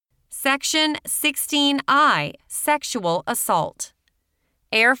Section 16I, Sexual Assault.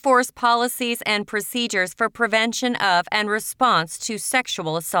 Air Force Policies and Procedures for Prevention of and Response to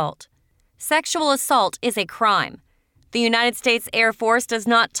Sexual Assault. Sexual assault is a crime. The United States Air Force does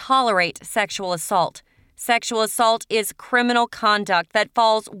not tolerate sexual assault. Sexual assault is criminal conduct that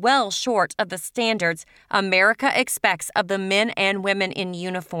falls well short of the standards America expects of the men and women in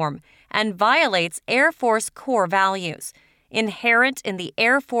uniform and violates Air Force core values. Inherent in the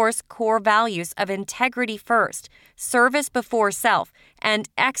Air Force core values of integrity first, service before self, and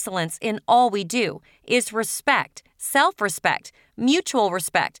excellence in all we do is respect, self-respect, mutual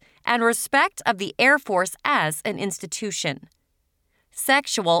respect, and respect of the Air Force as an institution.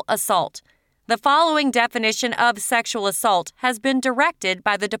 Sexual assault. The following definition of sexual assault has been directed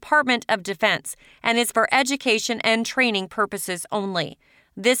by the Department of Defense and is for education and training purposes only.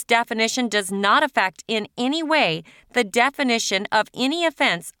 This definition does not affect in any way the definition of any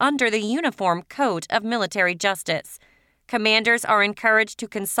offense under the Uniform Code of Military Justice. Commanders are encouraged to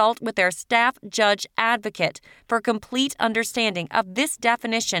consult with their staff judge advocate for complete understanding of this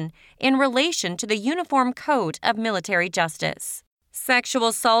definition in relation to the Uniform Code of Military Justice. Sexual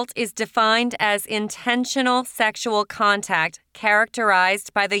assault is defined as intentional sexual contact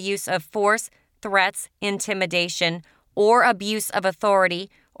characterized by the use of force, threats, intimidation, or abuse of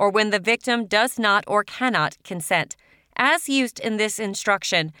authority, or when the victim does not or cannot consent. As used in this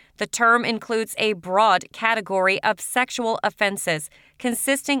instruction, the term includes a broad category of sexual offenses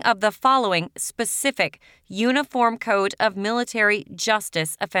consisting of the following specific Uniform Code of Military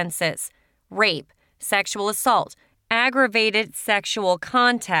Justice offenses: rape, sexual assault, aggravated sexual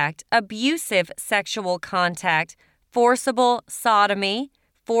contact, abusive sexual contact, forcible sodomy,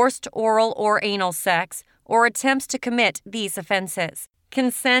 forced oral or anal sex, or attempts to commit these offenses.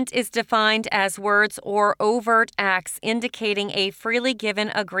 Consent is defined as words or overt acts indicating a freely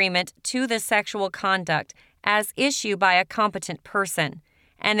given agreement to the sexual conduct as issued by a competent person.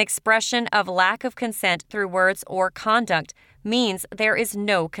 An expression of lack of consent through words or conduct means there is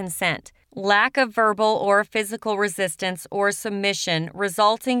no consent. Lack of verbal or physical resistance or submission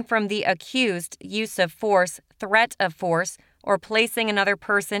resulting from the accused use of force, threat of force, or placing another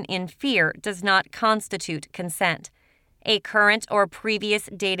person in fear does not constitute consent. A current or previous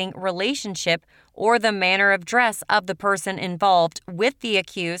dating relationship or the manner of dress of the person involved with the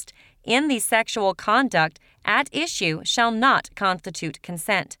accused in the sexual conduct at issue shall not constitute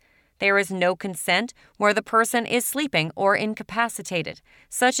consent. There is no consent where the person is sleeping or incapacitated,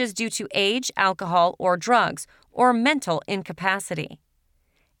 such as due to age, alcohol, or drugs, or mental incapacity.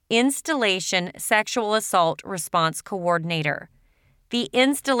 Installation Sexual Assault Response Coordinator. The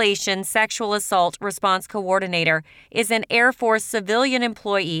Installation Sexual Assault Response Coordinator is an Air Force civilian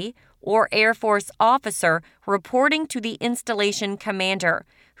employee or Air Force officer reporting to the installation commander,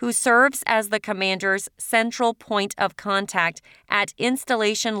 who serves as the commander's central point of contact at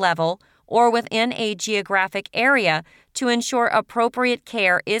installation level or within a geographic area to ensure appropriate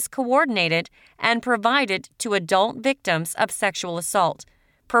care is coordinated and provided to adult victims of sexual assault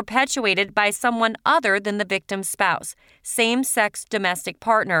perpetuated by someone other than the victim's spouse, same-sex domestic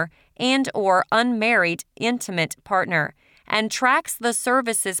partner, and/or unmarried intimate partner, and tracks the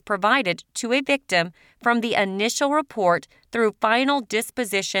services provided to a victim from the initial report through final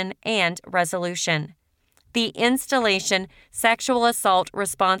disposition and resolution. The Installation Sexual Assault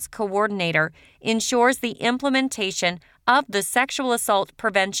Response Coordinator ensures the implementation of the Sexual Assault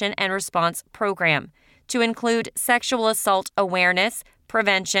Prevention and Response Program, to include sexual assault awareness,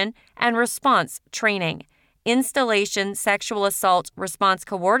 prevention, and response training. Installation Sexual Assault Response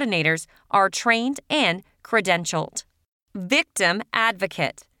Coordinators are trained and credentialed. Victim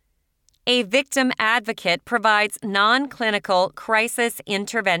Advocate. A victim advocate provides non-clinical crisis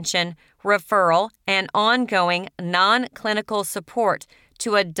intervention, referral, and ongoing non-clinical support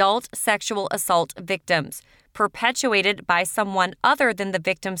to adult sexual assault victims, perpetuated by someone other than the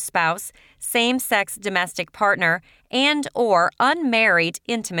victim's spouse, same-sex domestic partner, and/or unmarried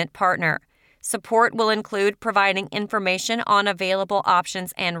intimate partner. Support will include providing information on available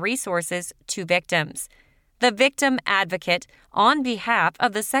options and resources to victims. The victim advocate, on behalf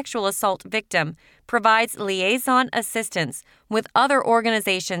of the sexual assault victim, provides liaison assistance with other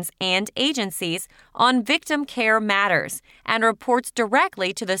organizations and agencies on victim care matters and reports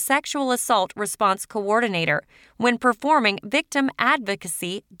directly to the Sexual Assault Response Coordinator when performing victim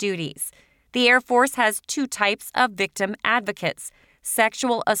advocacy duties. The Air Force has two types of victim advocates: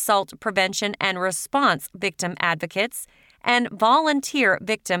 sexual assault prevention and response victim advocates and volunteer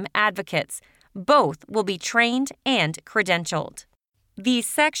victim advocates. Both will be trained and credentialed. The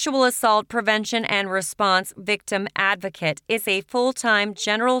Sexual Assault Prevention and Response Victim Advocate is a full-time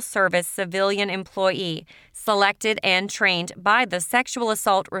general service civilian employee selected and trained by the Sexual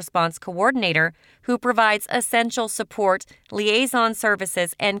Assault Response Coordinator who provides essential support, liaison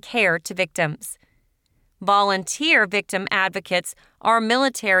services, and care to victims. Volunteer victim advocates are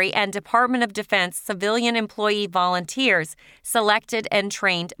military and Department of Defense civilian employee volunteers selected and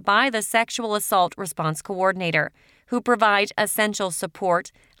trained by the Sexual Assault Response Coordinator who provide essential support,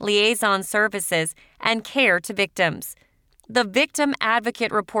 liaison services, and care to victims. The victim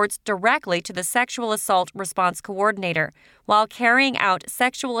advocate reports directly to the Sexual Assault Response Coordinator while carrying out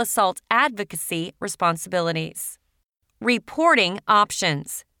sexual assault advocacy responsibilities. Reporting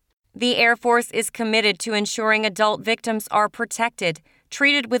options. The Air Force is committed to ensuring adult victims are protected,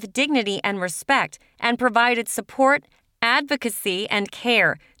 treated with dignity and respect, and provided support, advocacy, and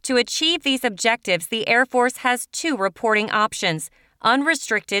care. To achieve these objectives, the Air Force has two reporting options: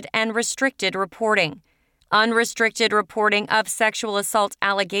 unrestricted and restricted reporting. Unrestricted reporting of sexual assault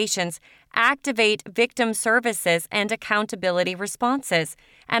allegations activate victim services and accountability responses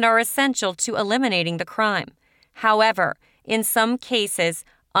and are essential to eliminating the crime. However, in some cases,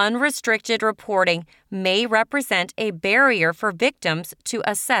 unrestricted reporting may represent a barrier for victims to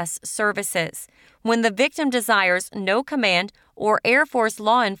assess services when the victim desires no command or Air Force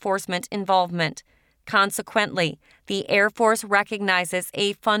law enforcement involvement. Consequently, the Air Force recognizes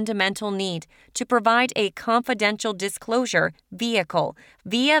a fundamental need to provide a confidential disclosure vehicle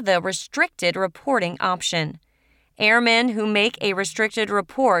via the restricted reporting option. Airmen who make a restricted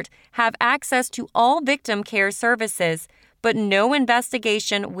report have access to all victim care services, but no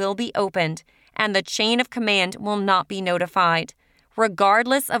investigation will be opened, and the chain of command will not be notified.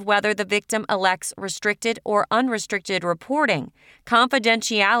 Regardless of whether the victim elects restricted or unrestricted reporting,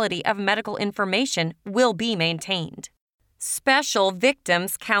 confidentiality of medical information will be maintained. Special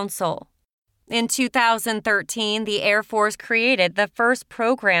Victims Counsel. In 2013, the Air Force created the first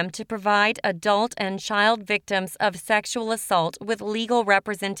program to provide adult and child victims of sexual assault with legal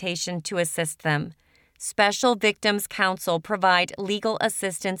representation to assist them. Special Victims Counsel provide legal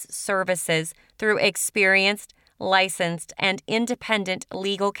assistance services through experienced, licensed, and independent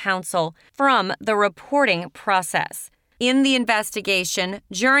legal counsel from the reporting process, in the investigation,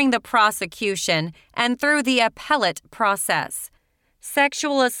 during the prosecution, and through the appellate process.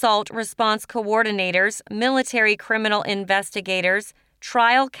 Sexual assault response coordinators, military criminal investigators,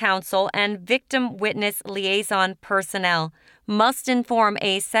 trial counsel, and victim witness liaison personnel must inform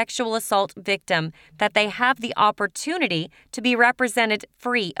a sexual assault victim that they have the opportunity to be represented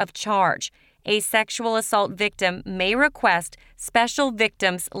free of charge. A sexual assault victim may request Special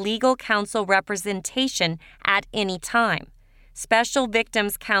Victims Legal Counsel representation at any time. Special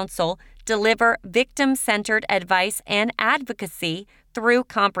Victims Counsel deliver victim-centered advice and advocacy through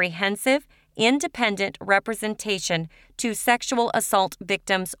comprehensive, independent representation to sexual assault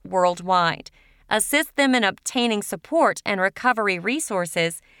victims worldwide, assist them in obtaining support and recovery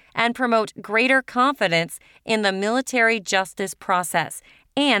resources, and promote greater confidence in the military justice process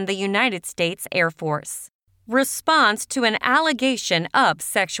and the United States Air Force. Response to an allegation of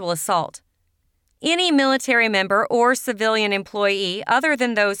sexual assault. Any military member or civilian employee other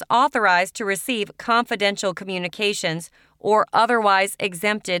than those authorized to receive confidential communications or otherwise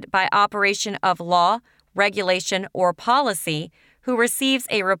exempted by operation of law, regulation, or policy who receives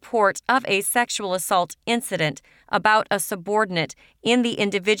a report of a sexual assault incident about a subordinate in the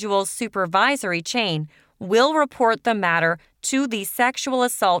individual's supervisory chain will report the matter to the Sexual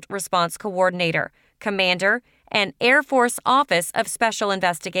Assault Response Coordinator, Commander, and Air Force Office of Special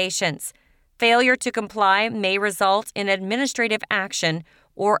Investigations. Failure to comply may result in administrative action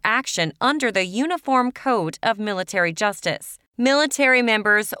or action under the Uniform Code of Military Justice. Military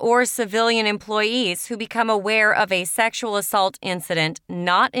members or civilian employees who become aware of a sexual assault incident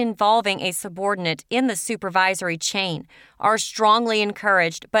not involving a subordinate in the supervisory chain are strongly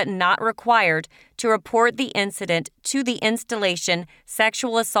encouraged but not required to report the incident to the installation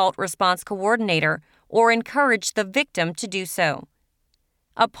Sexual Assault Response Coordinator or encourage the victim to do so.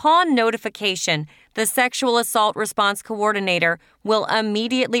 Upon notification, the Sexual Assault Response Coordinator will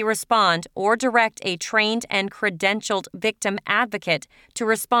immediately respond or direct a trained and credentialed victim advocate to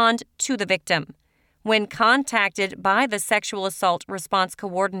respond to the victim. When contacted by the Sexual Assault Response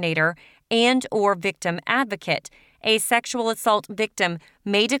Coordinator and/or victim advocate, a sexual assault victim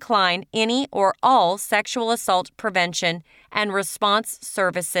may decline any or all sexual assault prevention and response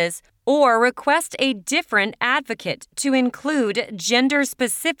services or request a different advocate to include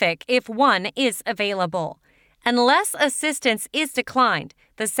gender-specific if one is available. Unless assistance is declined,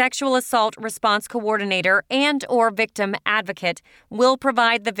 the sexual assault response coordinator and/or victim advocate will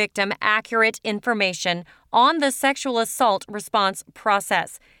provide the victim accurate information on the sexual assault response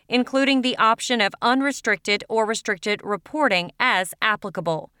process, including the option of unrestricted or restricted reporting as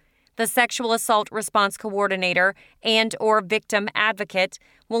applicable. The sexual assault response coordinator and/or victim advocate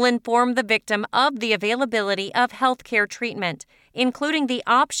will inform the victim of the availability of healthcare treatment, including the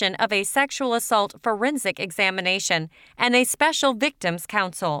option of a sexual assault forensic examination and a special victims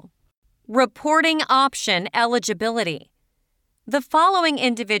counsel. Reporting option eligibility. The following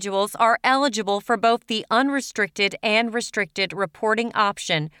individuals are eligible for both the unrestricted and restricted reporting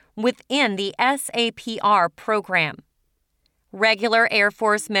option within the SAPR program. Regular Air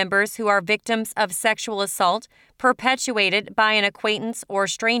Force members who are victims of sexual assault perpetuated by an acquaintance or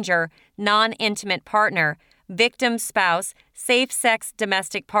stranger, non-intimate partner, victim spouse, safe-sex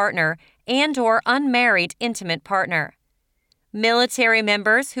domestic partner, and/or unmarried intimate partner. Military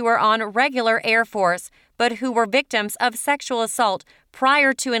members who are on regular Air Force but who were victims of sexual assault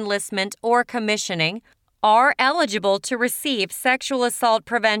prior to enlistment or commissioning are eligible to receive sexual assault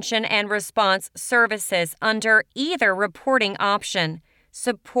prevention and response services under either reporting option.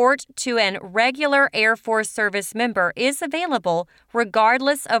 Support to an regular Air Force service member is available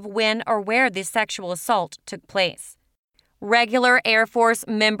regardless of when or where the sexual assault took place. Regular Air Force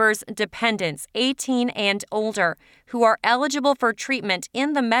members' dependents 18 and older who are eligible for treatment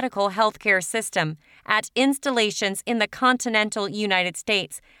in the medical healthcare system at installations in the continental United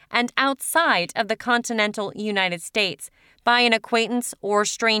States and outside of the continental United States by an acquaintance or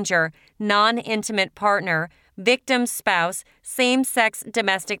stranger, non-intimate partner, victim spouse, same-sex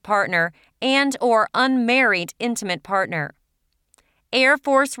domestic partner, and/or unmarried intimate partner. Air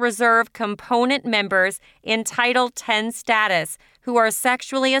Force Reserve component members in Title 10 status who are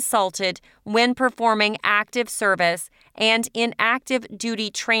sexually assaulted when performing active service and in active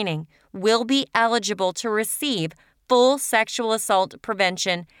duty training will be eligible to receive full sexual assault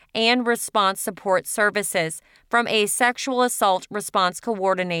prevention and response support services from a sexual assault response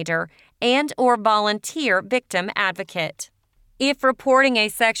coordinator and/or volunteer victim advocate. If reporting a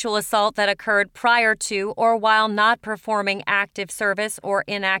sexual assault that occurred prior to or while not performing active service or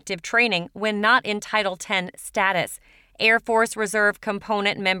inactive training when not in Title 10 status, Air Force Reserve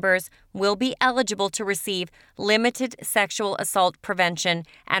component members will be eligible to receive limited sexual assault prevention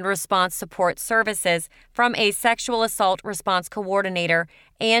and response support services from a sexual assault response coordinator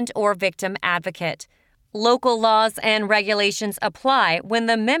and/or victim advocate. Local laws and regulations apply when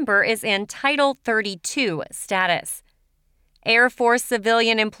the member is in Title 32 status. Air Force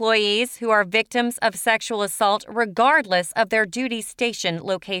civilian employees who are victims of sexual assault regardless of their duty station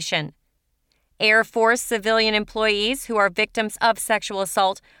location. Air Force civilian employees who are victims of sexual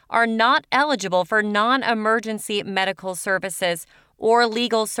assault are not eligible for non-emergency medical services or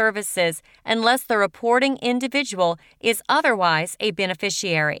legal services unless the reporting individual is otherwise a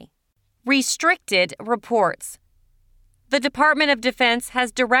beneficiary. Restricted reports. The Department of Defense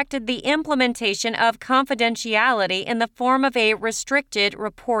has directed the implementation of confidentiality in the form of a restricted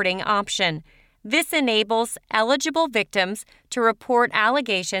reporting option. This enables eligible victims to report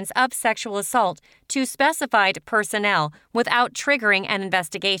allegations of sexual assault to specified personnel without triggering an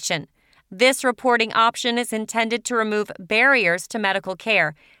investigation. This reporting option is intended to remove barriers to medical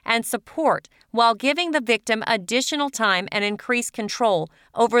care and support while giving the victim additional time and increased control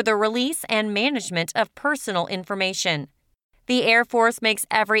over the release and management of personal information. The Air Force makes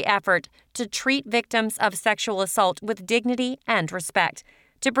every effort to treat victims of sexual assault with dignity and respect,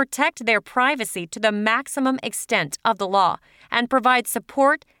 to protect their privacy to the maximum extent of the law, and provide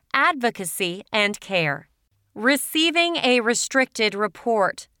support, advocacy, and care. Receiving a restricted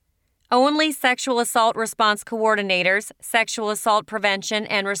report. Only sexual assault response coordinators, sexual assault prevention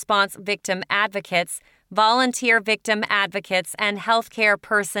and response victim advocates, volunteer victim advocates, and healthcare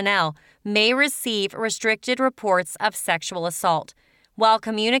personnel may receive restricted reports of sexual assault, while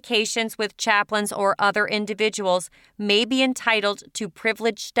communications with chaplains or other individuals may be entitled to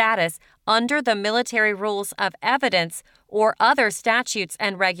privileged status under the Military Rules of Evidence or other statutes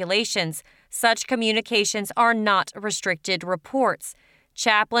and regulations. Such communications are not restricted reports.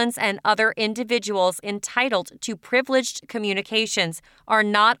 Chaplains and other individuals entitled to privileged communications are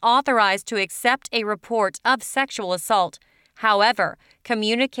not authorized to accept a report of sexual assault. However,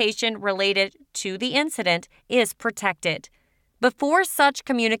 communication related to the incident is protected. Before such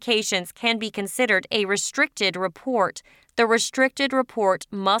communications can be considered a restricted report, the restricted report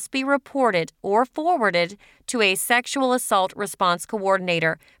must be reported or forwarded to a sexual assault response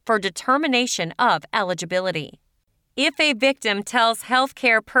coordinator for determination of eligibility. If a victim tells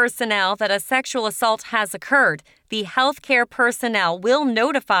healthcare personnel that a sexual assault has occurred, the healthcare personnel will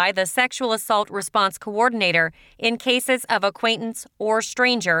notify the sexual assault response coordinator in cases of acquaintance or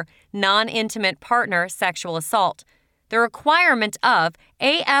stranger, non-intimate partner sexual assault. The requirement of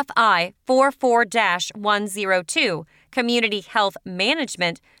AFI 44-102, Community Health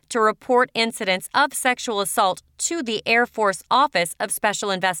Management, to report incidents of sexual assault to the Air Force Office of Special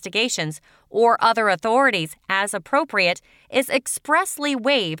Investigations or other authorities as appropriate is expressly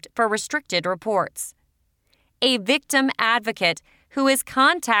waived for restricted reports. A victim advocate who is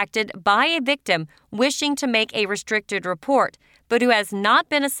contacted by a victim wishing to make a restricted report, but who has not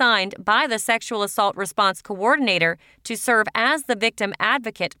been assigned by the Sexual Assault Response Coordinator to serve as the victim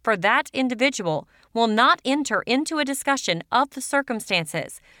advocate for that individual, will not enter into a discussion of the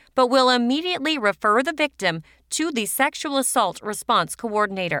circumstances, but will immediately refer the victim to the Sexual Assault Response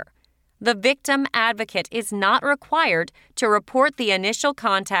Coordinator. The victim advocate is not required to report the initial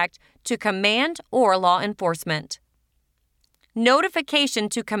contact to command or law enforcement. Notification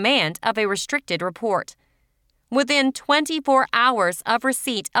to command of a restricted report. Within 24 hours of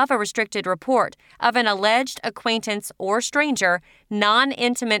receipt of a restricted report of an alleged acquaintance or stranger,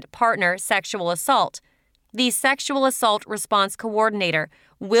 non-intimate partner sexual assault, the Sexual Assault Response Coordinator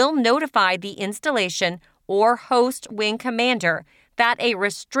will notify the installation or host wing commander that a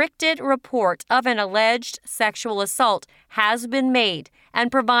restricted report of an alleged sexual assault has been made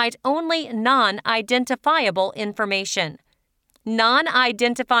and provide only non-identifiable information.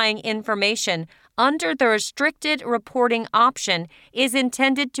 Non-identifying information under the restricted reporting option is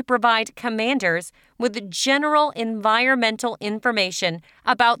intended to provide commanders with general environmental information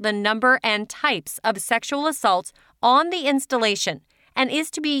about the number and types of sexual assaults on the installation and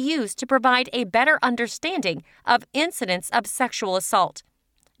is to be used to provide a better understanding of incidents of sexual assault.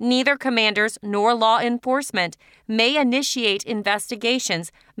 Neither commanders nor law enforcement may initiate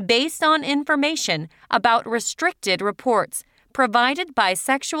investigations based on information about restricted reports provided by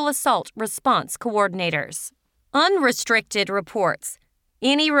sexual assault response coordinators. Unrestricted reports.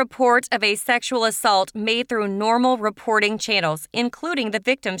 Any report of a sexual assault made through normal reporting channels, including the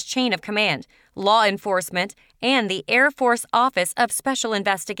victim's chain of command, law enforcement, and the Air Force Office of Special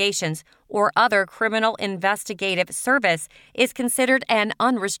Investigations or other criminal investigative service, is considered an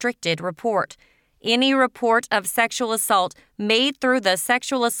unrestricted report. Any report of sexual assault made through the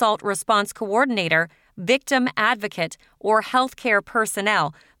Sexual Assault Response Coordinator, victim advocate, or healthcare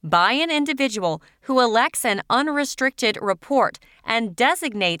personnel by an individual who elects an unrestricted report and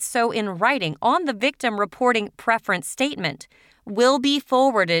designates so in writing on the victim reporting preference statement will be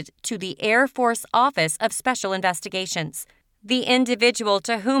forwarded to the Air Force Office of Special Investigations. The individual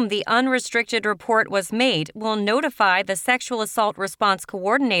to whom the unrestricted report was made will notify the Sexual Assault Response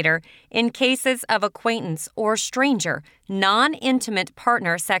Coordinator in cases of acquaintance or stranger, non-intimate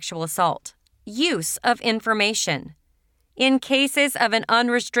partner sexual assault. Use of information. In cases of an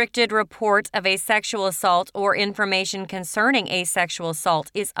unrestricted report of a sexual assault or information concerning a sexual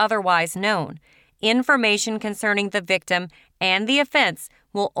assault is otherwise known, information concerning the victim and the offense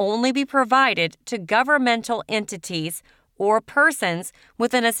will only be provided to governmental entities or persons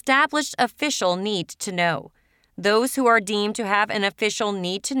with an established official need to know. Those who are deemed to have an official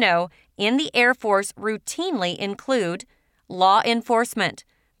need to know in the Air Force routinely include law enforcement,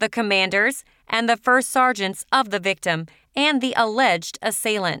 the commanders and the first sergeants of the victim and the alleged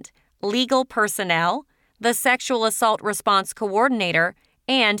assailant, legal personnel, the Sexual Assault Response Coordinator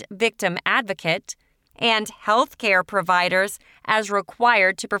and victim advocate, and healthcare providers as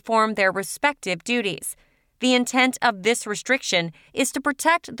required to perform their respective duties. The intent of this restriction is to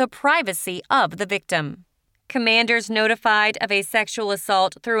protect the privacy of the victim. Commanders notified of a sexual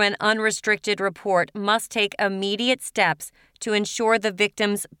assault through an unrestricted report must take immediate steps to ensure the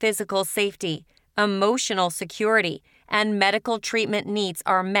victim's physical safety, emotional security, and medical treatment needs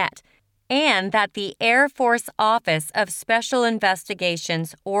are met, and that the Air Force Office of Special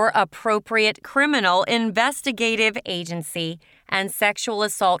Investigations or appropriate criminal investigative agency and Sexual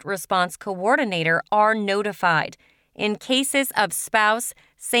Assault Response Coordinator are notified. In cases of spouse,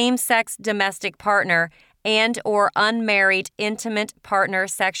 same-sex domestic partner, and or unmarried intimate partner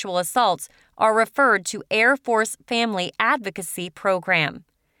sexual assaults are referred to Air Force Family Advocacy Program.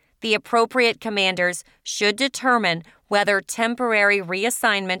 The appropriate commanders should determine whether temporary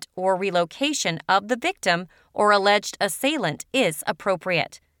reassignment or relocation of the victim or alleged assailant is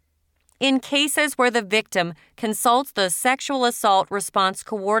appropriate. In cases where the victim consults the Sexual Assault Response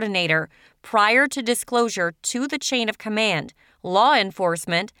Coordinator prior to disclosure to the chain of command, law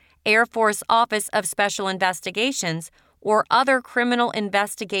enforcement, Air Force Office of Special Investigations, or other criminal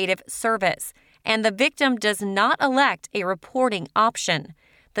investigative service, and the victim does not elect a reporting option,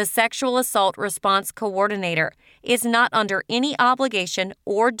 the Sexual Assault Response Coordinator is not under any obligation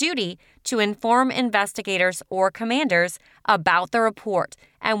or duty to inform investigators or commanders about the report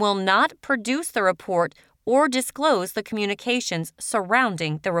and will not produce the report or disclose the communications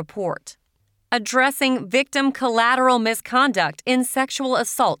surrounding the report. Addressing victim collateral misconduct in sexual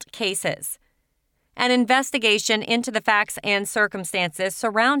assault cases. An investigation into the facts and circumstances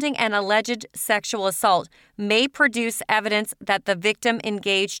surrounding an alleged sexual assault may produce evidence that the victim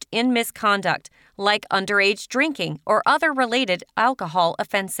engaged in misconduct, like underage drinking or other related alcohol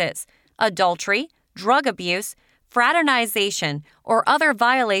offenses, adultery, drug abuse, fraternization, or other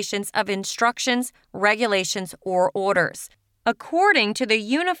violations of instructions, regulations, or orders. According to the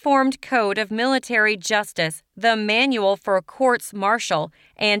Uniformed Code of Military Justice, the Manual for Courts Martial,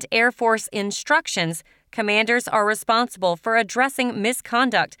 and Air Force instructions, commanders are responsible for addressing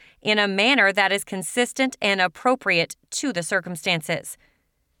misconduct in a manner that is consistent and appropriate to the circumstances.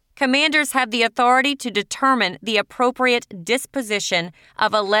 Commanders have the authority to determine the appropriate disposition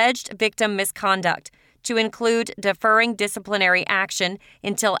of alleged victim misconduct, to include deferring disciplinary action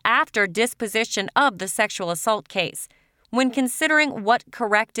until after disposition of the sexual assault case. When considering what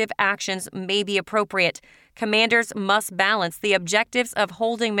corrective actions may be appropriate, commanders must balance the objectives of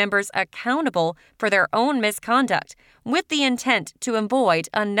holding members accountable for their own misconduct with the intent to avoid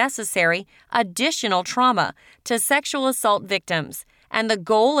unnecessary additional trauma to sexual assault victims and the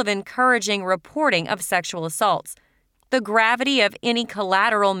goal of encouraging reporting of sexual assaults. The gravity of any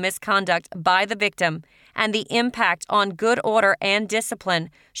collateral misconduct by the victim and the impact on good order and discipline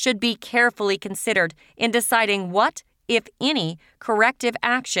should be carefully considered in deciding what, if any, corrective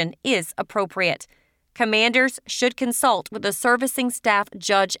action is appropriate. Commanders should consult with the servicing staff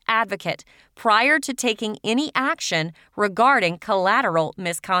judge advocate prior to taking any action regarding collateral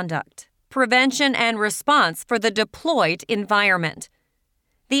misconduct. Prevention and response for the deployed environment.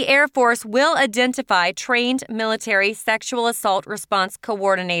 The Air Force will identify trained military sexual assault response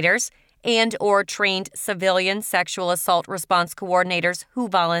coordinators and/or trained civilian sexual assault response coordinators who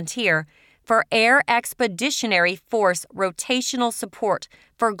volunteer for Air Expeditionary Force rotational support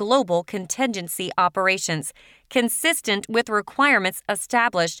for global contingency operations, consistent with requirements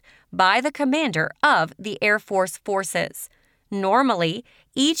established by the commander of the Air Force Forces. Normally,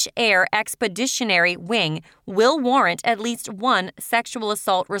 each Air Expeditionary Wing will warrant at least one sexual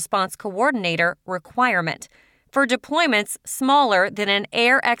assault response coordinator requirement. For deployments smaller than an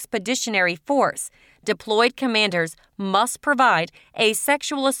Air Expeditionary Force, deployed commanders must provide a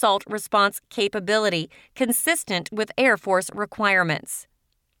sexual assault response capability consistent with Air Force requirements.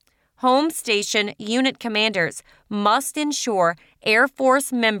 Home station unit commanders must ensure Air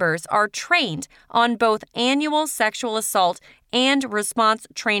Force members are trained on both annual sexual assault and response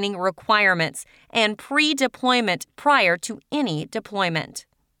training requirements and pre-deployment prior to any deployment.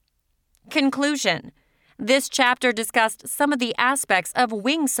 Conclusion. This chapter discussed some of the aspects of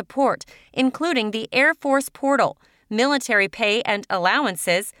wing support, including the Air Force portal, military pay and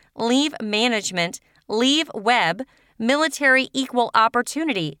allowances, leave management, leave web, military equal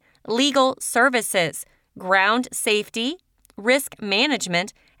opportunity, legal services, ground safety, risk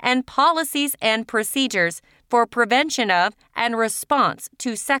management, and policies and procedures for prevention of and response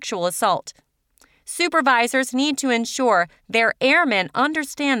to sexual assault. Supervisors need to ensure their airmen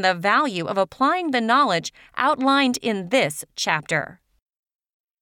understand the value of applying the knowledge outlined in this chapter.